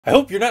I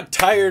hope you're not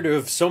tired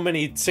of so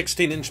many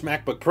 16-inch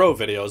MacBook Pro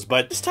videos,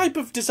 but this type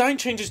of design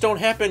changes don't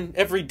happen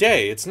every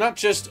day. It's not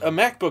just a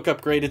MacBook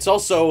upgrade, it's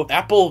also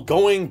Apple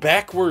going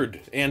backward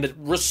and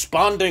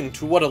responding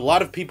to what a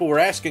lot of people were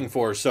asking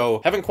for, so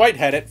haven't quite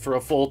had it for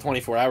a full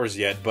 24 hours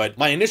yet, but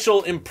my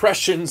initial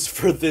impressions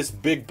for this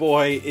big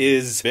boy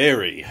is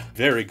very,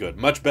 very good.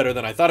 Much better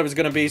than I thought it was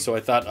gonna be, so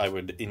I thought I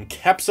would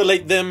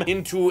encapsulate them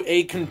into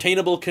a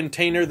containable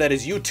container that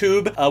is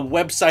YouTube, a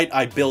website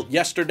I built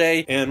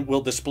yesterday, and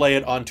will display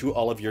it onto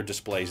all of your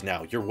displays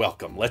now. You're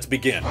welcome. Let's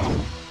begin.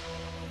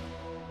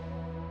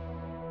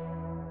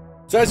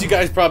 So as you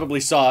guys probably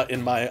saw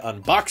in my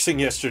unboxing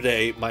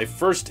yesterday, my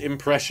first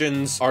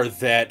impressions are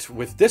that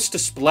with this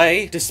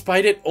display,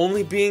 despite it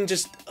only being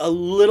just a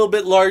little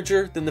bit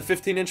larger than the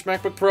 15-inch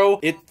MacBook Pro,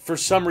 it for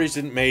some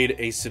reason made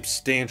a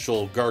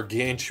substantial,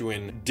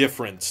 gargantuan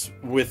difference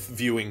with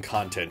viewing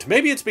content.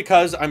 Maybe it's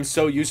because I'm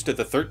so used to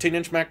the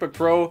 13-inch MacBook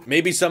Pro.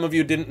 Maybe some of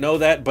you didn't know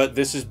that, but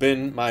this has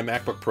been my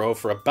MacBook Pro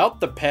for about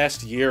the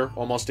past year,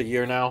 almost a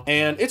year now,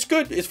 and it's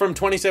good. It's from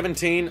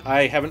 2017.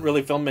 I haven't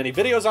really filmed many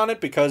videos on it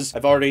because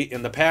I've already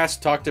in the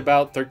past talked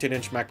about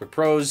 13-inch MacBook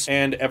Pros,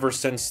 and ever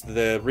since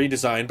the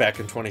redesign back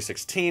in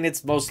 2016,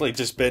 it's mostly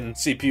just been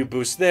CPU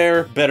boost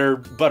there, better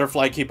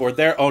butterfly keyboard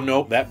there. Oh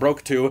no, that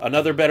broke too.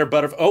 Another better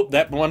oh,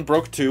 that one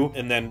broke too.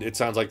 And then it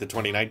sounds like the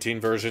 2019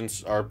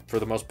 versions are for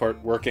the most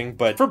part working.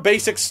 But for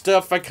basic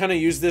stuff, I kind of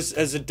use this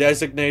as a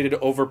designated,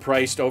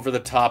 overpriced,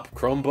 over-the-top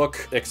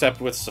Chromebook,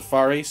 except with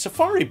Safari.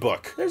 Safari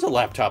Book. There's a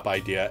laptop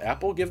idea.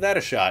 Apple, give that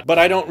a shot. But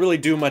I don't really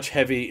do much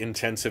heavy,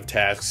 intensive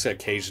tasks.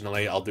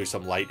 Occasionally, I'll do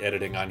some light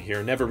editing on here.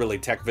 Never really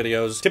tech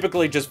videos,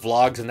 typically just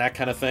vlogs and that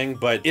kind of thing,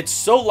 but it's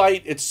so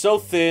light, it's so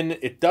thin,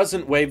 it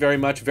doesn't weigh very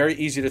much, very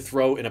easy to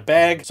throw in a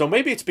bag. So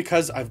maybe it's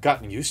because I've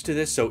gotten used to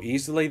this so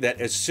easily that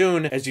as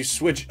soon as you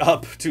switch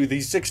up to the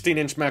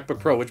 16-inch MacBook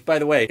Pro, which by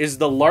the way is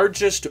the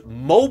largest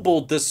mobile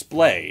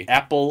display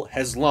Apple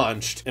has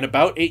launched in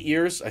about 8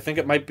 years. I think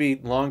it might be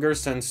longer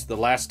since the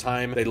last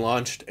time they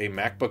launched a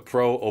MacBook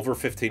Pro over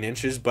 15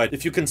 inches, but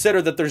if you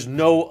consider that there's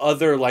no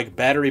other like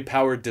battery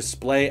powered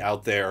display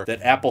out there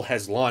that Apple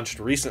has launched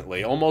recently,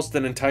 almost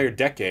an entire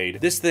decade,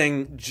 this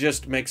thing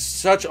just makes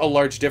such a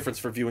large difference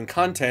for viewing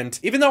content,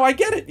 even though I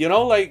get it, you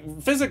know,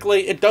 like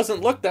physically it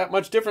doesn't look that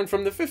much different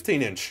from the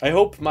 15-inch. I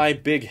hope my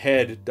big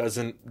head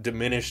doesn't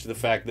diminish the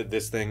fact that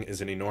this thing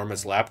is an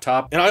enormous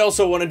laptop. And I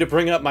also wanted to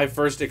bring up my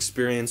first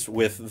experience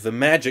with the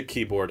Magic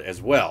Keyboard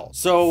as well.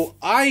 So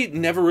I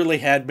never really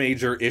had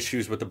major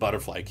issues with the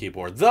butterfly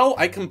keyboard, though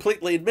I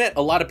completely admit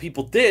a lot of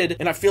people did,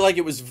 and I feel like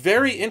it was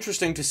very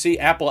interesting to see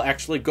Apple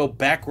actually go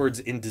backwards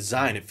in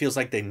design. It feels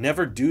like they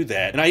never do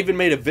that. And I even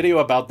made a video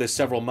about this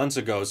several months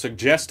ago,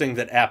 suggesting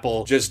that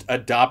Apple just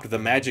adopt the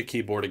Magic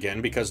Keyboard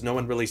again because no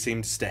one really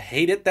seems to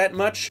hate it that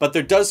much. But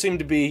there does seem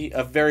to be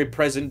a very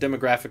present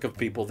demographic of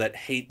people that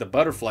hate the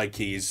butterfly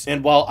keys.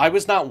 And while I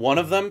was not one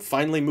of them,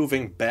 finally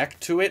moving back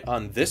to it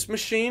on this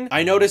machine,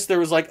 I noticed there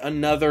was like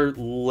another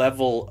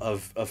level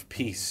of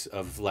peace,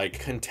 of like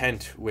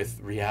content with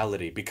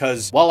reality.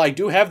 Because while I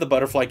do have the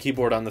butterfly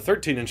keyboard on the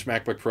 13-inch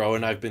MacBook Pro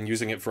and I've been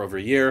using it for over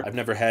a year, I've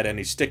never had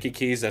any sticky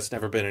keys. That's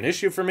never been an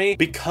issue for me.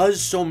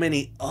 Because so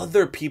many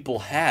other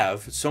people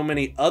so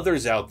many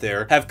others out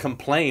there have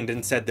complained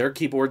and said their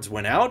keyboards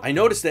went out, I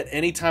noticed that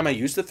anytime I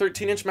used the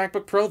 13-inch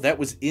MacBook Pro, that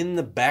was in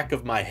the back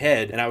of my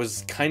head, and I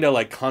was kind of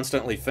like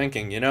constantly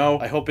thinking, you know,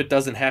 I hope it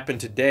doesn't happen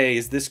today.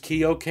 Is this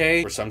key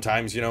okay? Or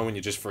sometimes, you know, when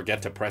you just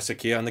forget to press a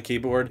key on the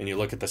keyboard and you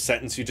look at the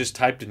sentence you just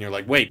typed and you're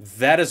like, wait,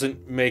 that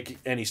doesn't make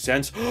any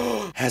sense.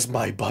 Has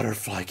my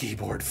butterfly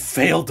keyboard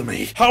failed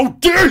me? How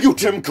dare you,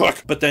 Tim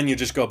Cook? But then you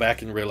just go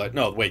back and realize,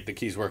 no, wait, the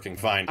key's working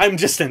fine. I'm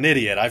just an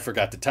idiot. I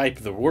forgot to type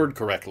the word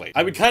correctly.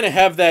 I would kind of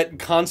have that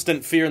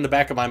constant fear in the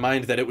back of my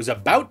mind that it was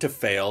about to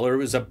fail or it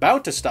was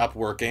about to stop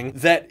working.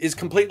 That is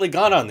completely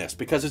gone on this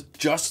because it's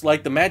just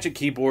like the Magic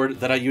Keyboard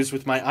that I use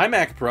with my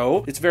iMac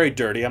Pro. It's very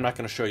dirty. I'm not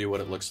going to show you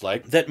what it looks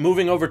like. That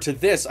moving over to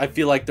this, I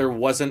feel like there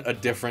wasn't a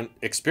different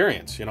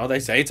experience. You know, they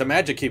say it's a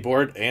Magic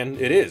Keyboard and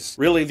it is.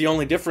 Really, the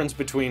only difference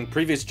between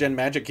previous gen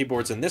Magic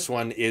Keyboards and this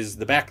one is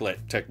the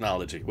backlit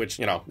technology, which,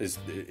 you know, is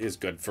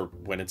good for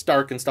when it's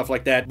dark and stuff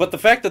like that. But the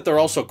fact that they're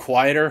also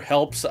quieter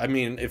helps. I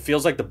mean, it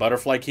feels like the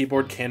butterfly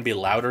keyboard can be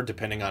louder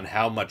depending on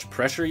how much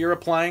pressure you're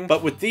applying.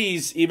 But with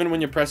these, even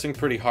when you're pressing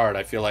pretty hard,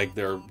 I feel like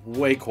they're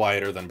way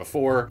quieter than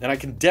before. And I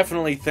can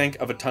definitely think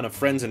of a ton of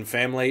friends and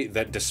family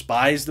that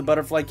despise the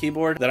butterfly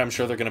keyboard that I'm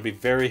sure they're going to be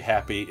very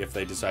happy if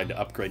they decide to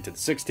upgrade to the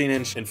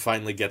 16-inch and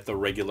finally get the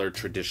regular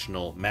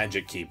traditional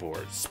Magic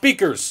Keyboard.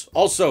 Speakers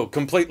also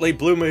completely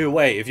blew me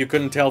away. If you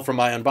couldn't tell from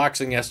my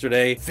unboxing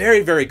yesterday,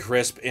 very, very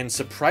crisp and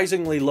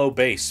surprisingly low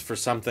bass for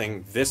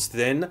something this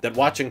thin, that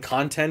watching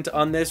content content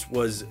on this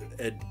was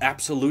an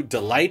absolute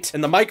delight.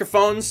 And the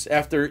microphones,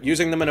 after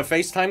using them in a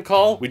FaceTime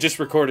call, we just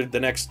recorded the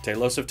next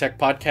Talos of Tech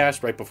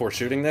podcast right before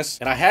shooting this.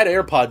 And I had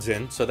AirPods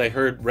in, so they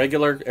heard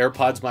regular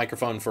AirPods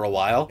microphone for a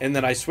while. And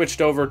then I switched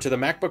over to the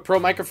MacBook Pro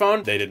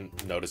microphone. They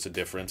didn't notice a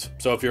difference.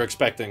 So if you're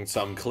expecting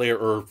some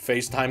clearer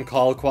FaceTime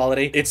call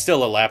quality, it's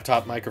still a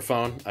laptop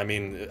microphone. I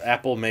mean,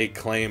 Apple may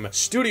claim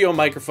studio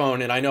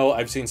microphone, and I know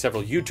I've seen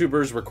several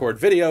YouTubers record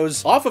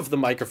videos off of the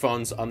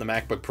microphones on the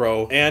MacBook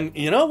Pro. And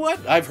you know what?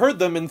 I've heard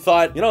them and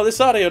thought, you know, this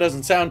audio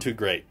doesn't sound too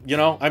great. You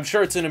know, I'm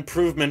sure it's an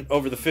improvement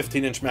over the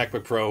 15-inch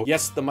MacBook Pro.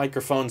 Yes, the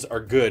microphones are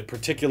good,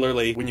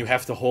 particularly when you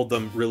have to hold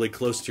them really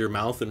close to your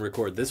mouth and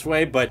record this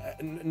way,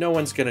 but no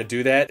one's gonna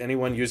do that.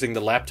 Anyone using the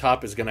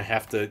laptop is gonna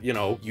have to, you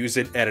know, use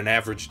it at an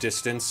average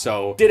distance.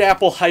 So did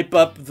Apple hype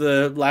up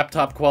the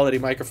laptop quality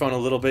microphone a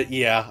little bit?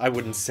 Yeah, I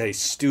wouldn't say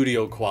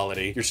studio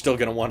quality. You're still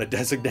gonna want a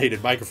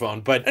designated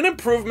microphone, but an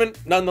improvement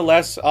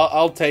nonetheless.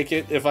 I'll take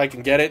it if I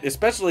can get it,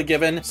 especially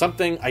given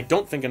something I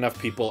don't think enough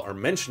people are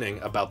mentioning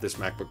about this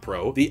MacBook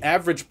Pro. The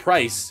average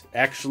price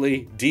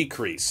actually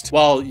decreased.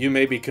 While you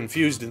may be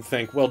confused and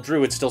think, well,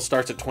 Drew, it still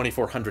starts at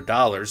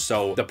 $2,400,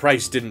 so the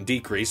price didn't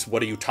decrease.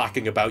 What are you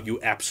talking about, you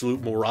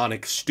absolute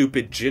moronic,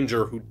 stupid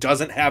ginger who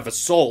doesn't have a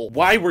soul?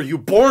 Why were you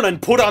born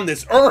and put on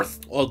this earth?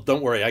 Well,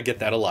 don't worry, I get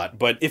that a lot.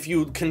 But if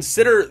you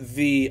consider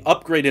the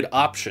upgraded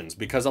options,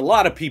 because a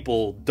lot of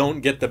people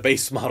don't get the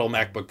base model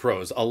MacBook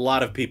Pros, a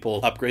lot of people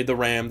upgrade the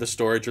RAM, the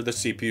storage, or the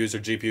CPUs or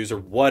GPUs or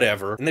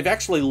whatever, and they've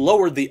actually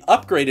lowered the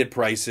upgraded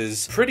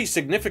prices pretty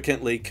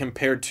significantly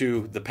compared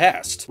to the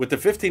past. With the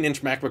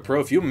 15-inch MacBook Pro,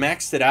 if you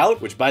maxed it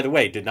out, which by the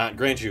way did not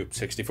grant you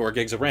 64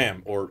 gigs of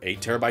RAM or 8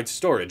 terabytes of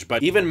storage,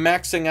 but even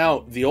maxing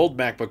out the old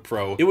MacBook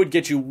Pro, it would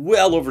get you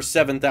well over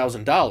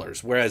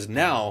 $7,000, whereas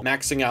now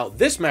maxing out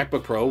this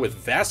MacBook Pro with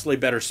vastly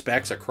better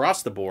specs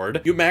across the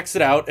board, you max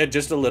it out at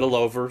just a little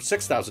over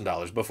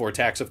 $6,000 before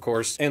tax, of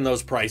course, and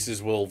those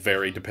prices will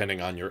vary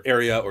depending on your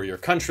area or your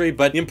country.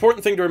 But the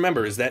important thing to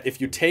remember is that if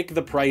you take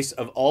the price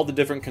of all the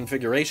different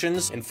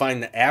configurations and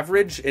find the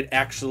average, it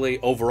actually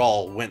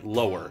overall went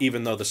lower,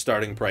 even though the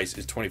starting price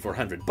is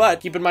 $2,400. But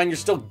keep in mind, you're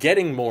still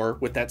getting more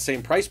with that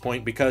same price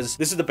point, because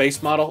this is the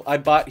base model I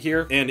bought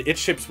here, and it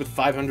ships with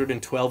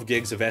 512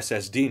 gigs of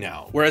SSD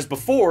now. Whereas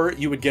before,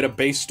 you would get a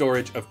base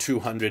storage of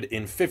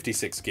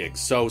 256 gigs.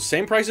 So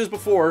same price as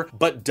before,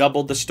 but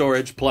doubled the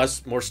storage,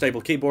 plus more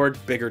stable keyboard,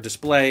 bigger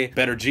display,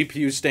 better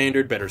GPU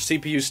standard, better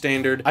CPU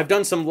standard. I've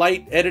done some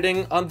light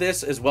editing on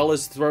this, as well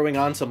as throwing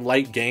on some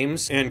light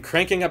games, and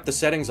cranking up the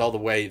settings all the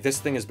way, this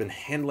thing has been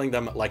handling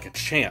them like a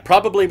champ.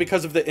 Probably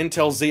because of the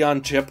Intel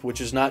Xeon chip,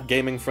 which is not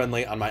gaming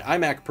friendly on my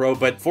iMac Pro,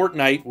 but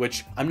Fortnite,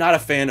 which I'm not a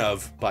fan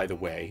of, by the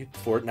way.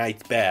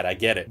 Fortnite's bad, I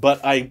get it.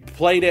 But I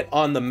played it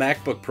on the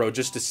MacBook Pro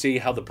just to see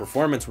how the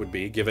performance would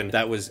be, given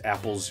that was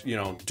Apple's, you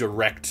know,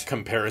 direct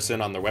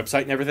comparison on their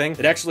website and everything.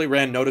 It actually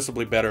ran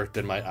noticeably better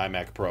than my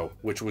iMac Pro,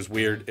 which was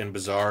weird and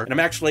bizarre. And I'm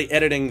actually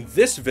editing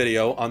this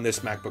video on this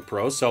MacBook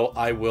Pro, so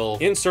I will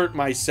insert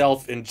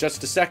myself in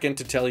just a second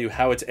to tell you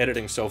how it's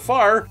editing so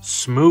far.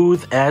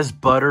 Smooth as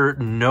butter,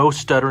 no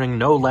stuttering,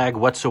 no lag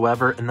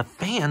whatsoever, and the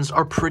fans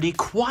are pretty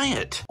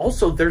quiet.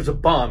 Also, there's a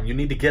bomb. You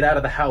need to get out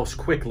of the house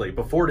quickly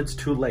before it's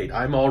too late.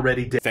 I'm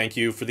already dead. Thank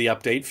you for the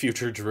update,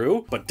 future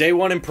Drew. But day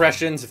one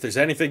impressions, if there's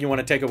anything you want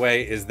to take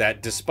away, is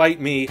that despite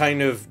me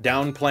kind of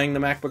downplaying the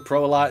MacBook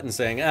Pro a lot and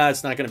saying,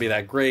 it's not going to be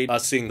that great,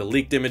 us seeing the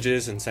leaked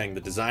images and saying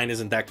the design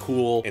isn't that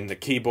cool and the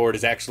keyboard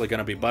is actually going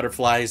to be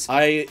butterflies,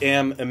 I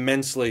am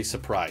immensely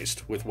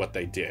surprised with what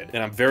they did.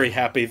 And I'm very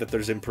happy that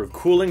there's improved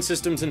cooling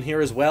systems in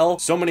here as well.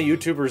 So many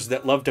YouTubers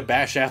that love to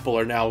bash Apple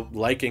are now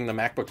liking the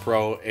MacBook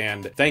Pro,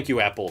 and thank you,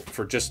 Apple,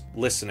 for just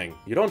listening.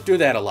 You don't do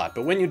that a lot,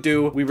 but when you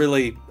do, we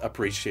really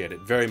appreciate it,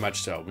 very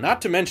much so.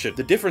 Not to mention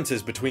the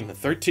differences between the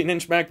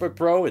 13-inch MacBook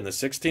Pro and the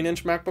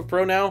 16-inch MacBook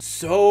Pro now.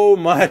 So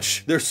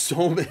much. There's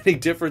so many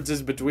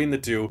differences between the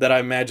two that I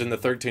imagine the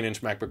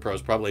 13-inch MacBook Pro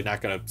is probably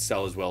not going to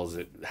sell as well as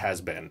it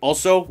has been.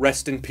 Also,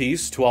 rest in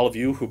peace to all of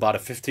you who bought a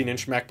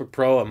 15-inch MacBook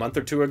Pro a month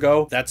or two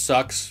ago. That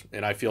sucks,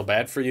 and I feel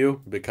bad for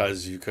you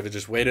because you could have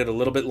just waited a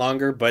little bit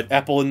longer, but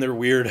Apple and their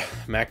weird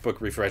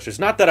MacBook refreshes.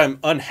 Not that I'm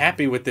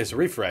unhappy with this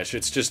refresh,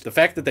 it's just the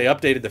fact that they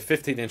updated the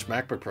 15-inch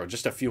MacBook Pro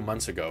just a few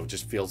months ago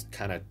just feels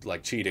kind of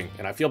like cheating,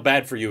 and I feel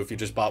bad for you if you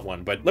just bought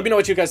one. But let me know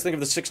what you guys think of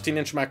the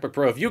 16-inch MacBook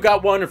Pro. If you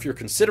got one, or if you're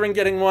considering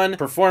getting one,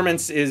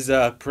 performance is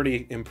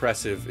pretty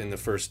impressive in the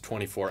first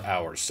 24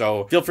 hours.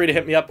 So feel free to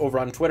hit me up over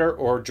on Twitter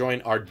or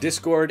join our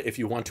Discord if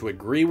you want to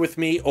agree with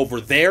me over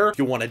there. If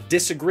you want to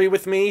disagree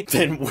with me,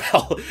 then,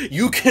 well,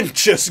 you can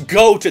just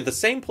go to the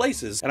same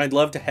places, and I'd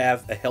love to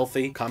have a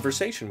healthy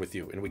conversation with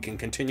you, and we can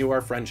continue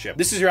our friendship.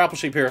 This is your Apple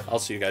Sheep here. I'll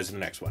see you guys in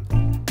the next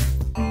one.